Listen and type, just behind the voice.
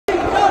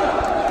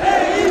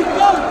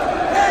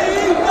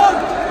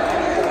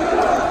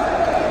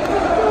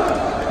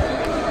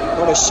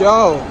For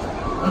sure.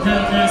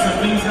 Okay, so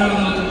things got a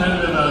little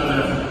competitive out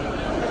there.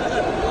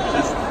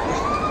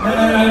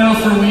 And I know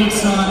for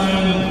weeks on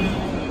end,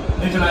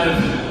 Nick and I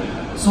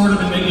have sort of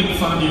been making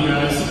fun of you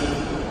guys.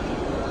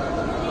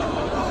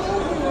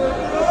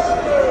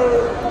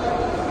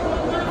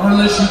 I want to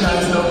let you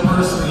guys know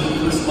personally,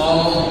 it was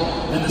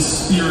all in the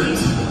spirit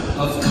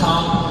of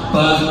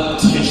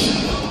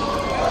competition.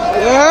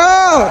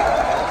 Yeah!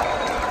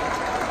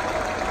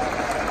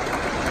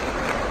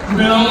 We've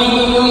been all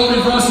over the world,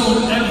 we've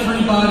wrestled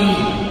everybody.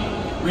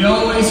 We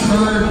always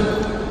heard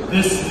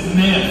this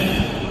myth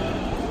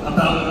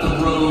about the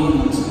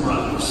Rhodes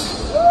brothers.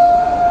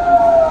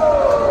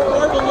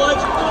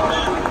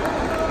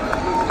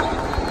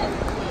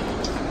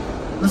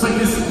 There's like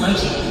this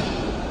legend.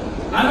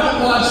 I don't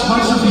watch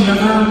much of the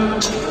other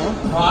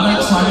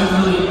products, so I didn't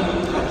really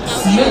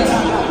see it.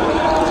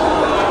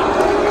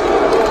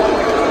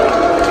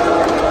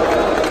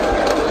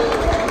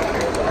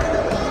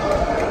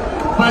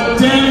 But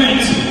damn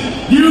it,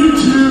 you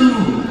two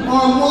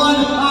are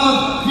one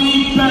of the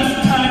best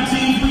tag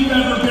teams we've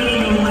ever been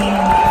in the ring with.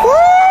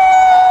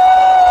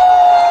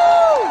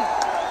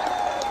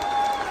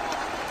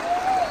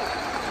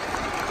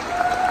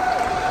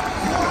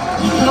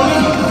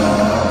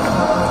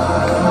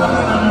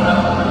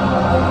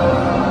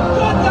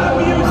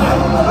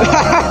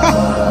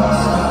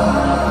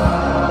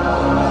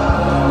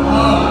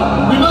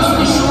 We must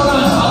be short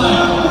on time.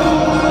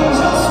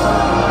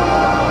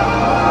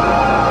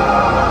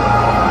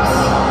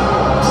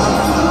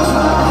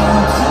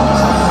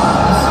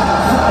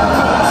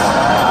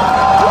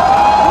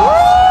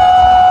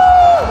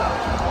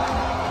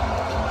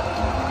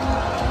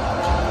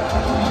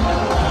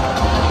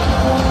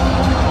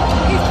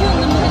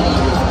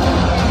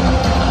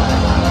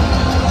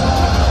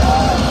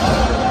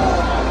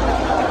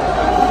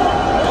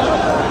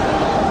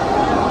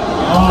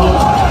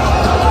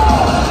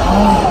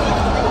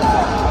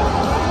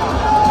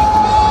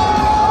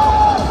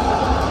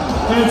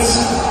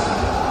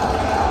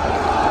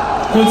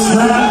 It's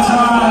that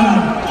time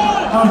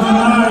of the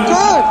night.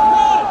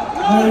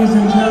 Ladies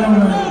and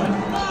gentlemen,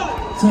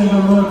 take a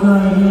look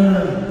right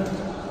here.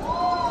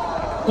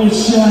 It's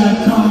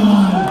Shad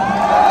Khan.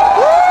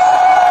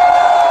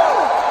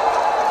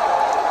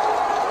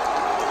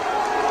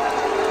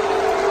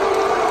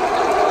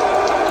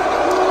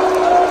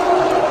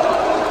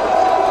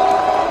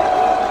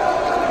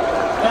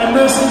 And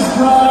this is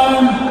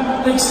Brian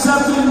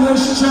accepting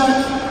this check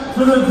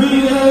for the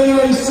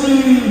VAAC.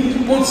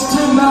 It's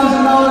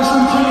 $10,000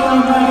 from Kenny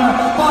Omega,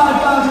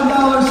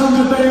 $5,000 from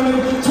DeBailey,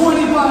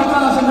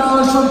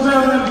 $25,000 from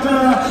Vera and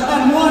Vera,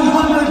 and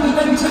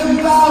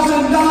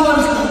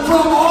 $110,000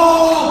 from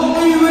All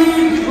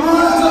Elite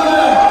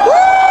Wrestling.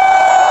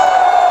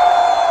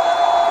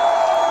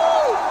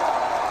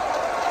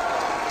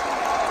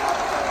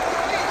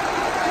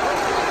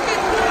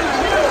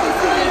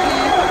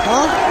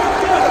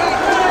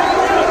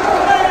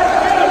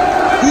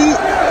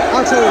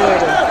 I'll tell you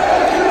later.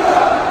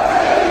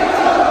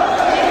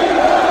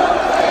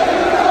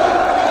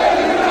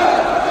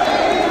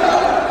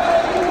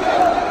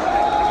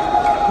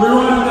 We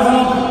wanted to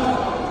help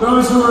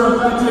those who are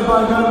affected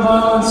by gun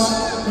violence.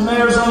 The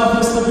mayor's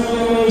office, the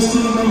VAAC,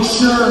 make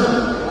sure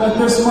that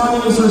this money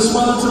is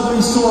responsibly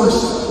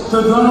sourced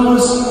to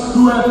those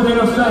who have been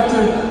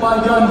affected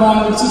by gun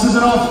violence. This is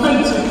an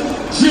authentic,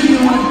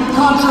 genuine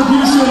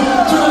contribution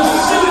to the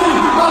city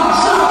of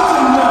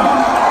Jacksonville.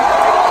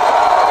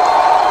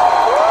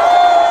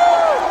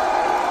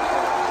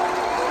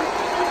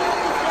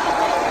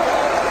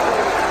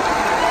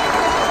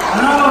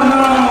 And I don't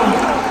know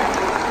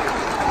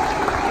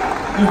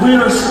if we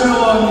are still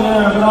on the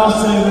air, but I'll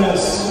say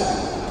this.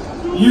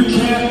 You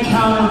can't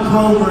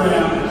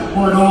counter-program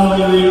what All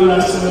Elite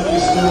Wrestling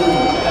is doing.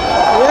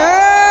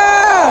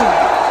 Yeah!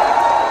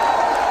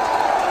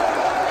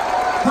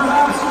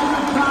 Perhaps you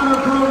could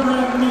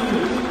counter-program me.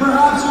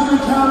 Perhaps you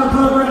could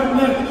counter-program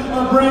Nick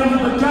or Brandy,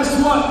 but guess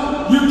what?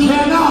 You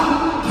cannot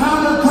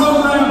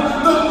counter-program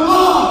the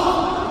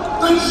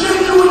love, the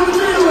genuine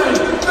feeling,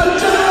 the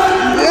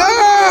damn...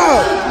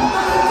 Yeah!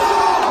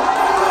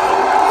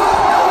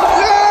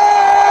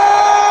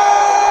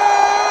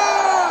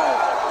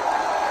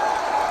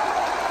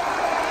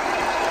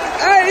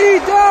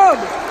 AEW!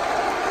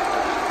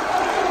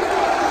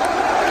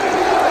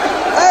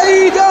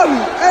 AEW!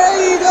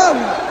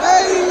 AEW!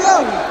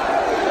 AEW!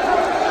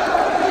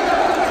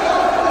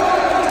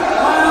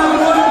 I have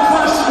one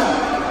question.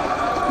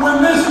 When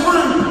this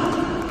group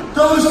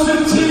goes to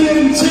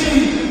TNT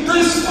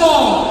this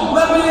fall,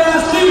 let me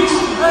ask each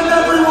and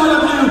every one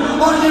of you,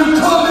 are you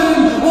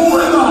coming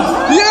with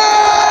us? Yeah!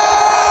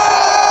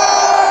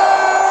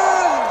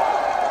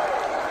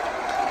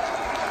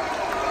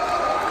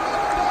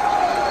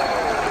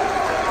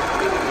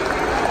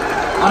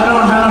 I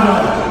don't have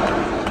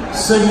a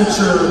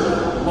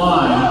signature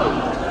line.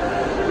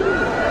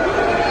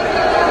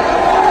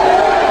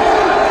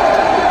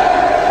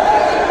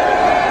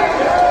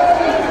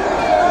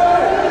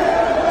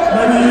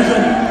 Maybe you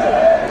can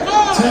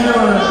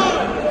tailor it.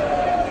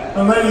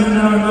 But ladies and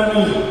gentlemen, let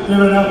me give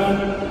it up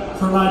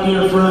for my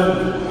dear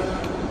friend,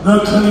 the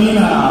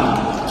cleaner,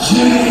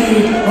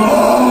 Kenny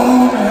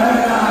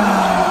Omega.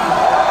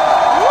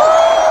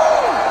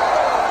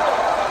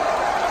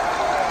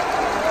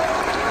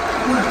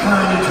 What a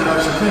kind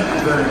introduction. Thank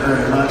you very,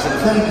 very much. And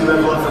thank you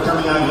everyone for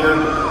coming out here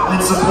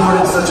and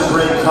supporting such a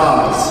great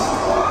cause.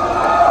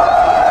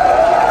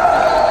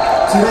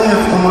 Today,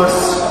 of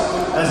course,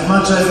 as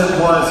much as it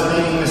was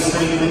making a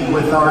statement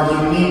with our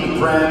unique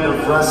brand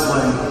of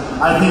wrestling,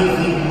 I think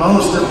the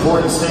most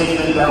important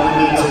statement that we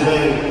need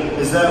today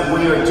is that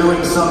we are doing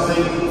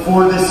something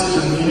for this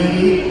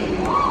community,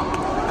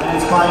 and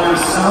it's by your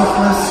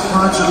selfless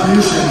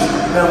contributions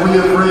that we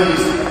have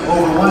raised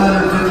over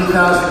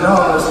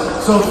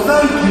 $150,000. So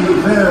thank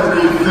you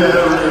very,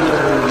 very,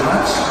 very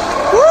much.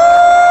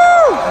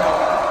 Woo!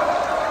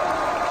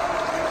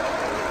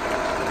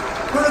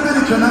 We're a bit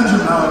of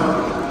conundrum,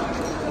 however.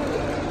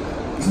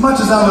 As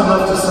much as I would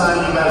love to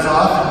sign you guys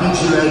off and bid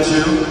you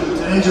adieu,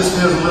 today just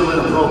feels a little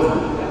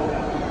inappropriate.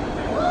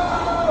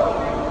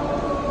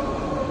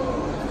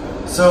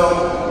 So,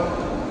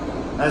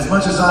 as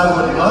much as I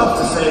would love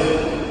to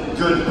say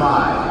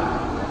goodbye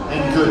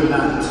and good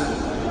night,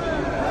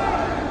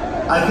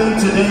 I think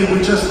today we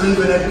just leave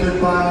it at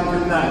goodbye and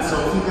good night. So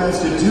if you guys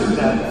could do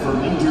that for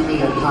me, do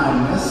me a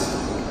kindness,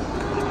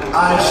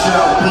 I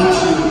shall bid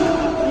you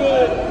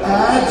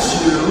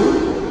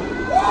adieu.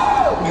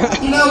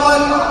 You know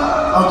what?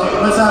 Okay,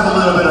 let's have a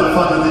little bit of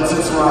fun with it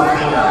since we're on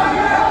here.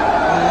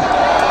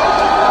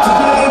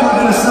 Today we're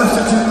going to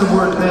substitute the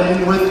word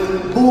bang with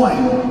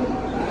boing.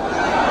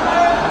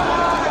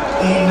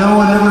 Ain't no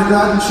one ever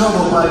got in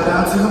trouble by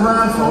bouncing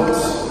around,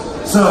 folks.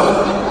 So,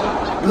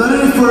 without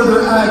any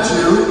further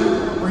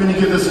ado, we're going to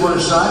give this one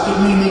a shot. It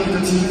may make it to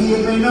TV,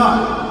 it may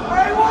not.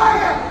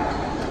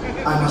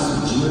 I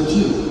must bid you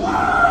adieu.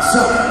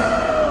 So,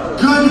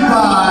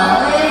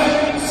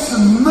 goodbye,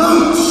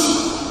 smooch,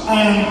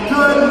 and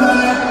good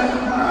night.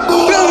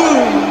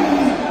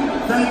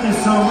 Thank you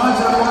so much,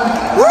 everyone.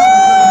 Woo!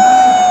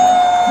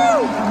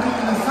 Thank you for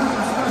making this such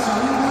a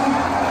special evening,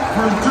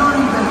 for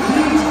enduring the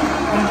heat,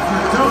 and for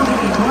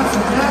donating once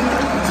again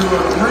to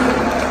a great,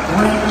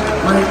 great,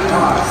 great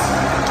cause.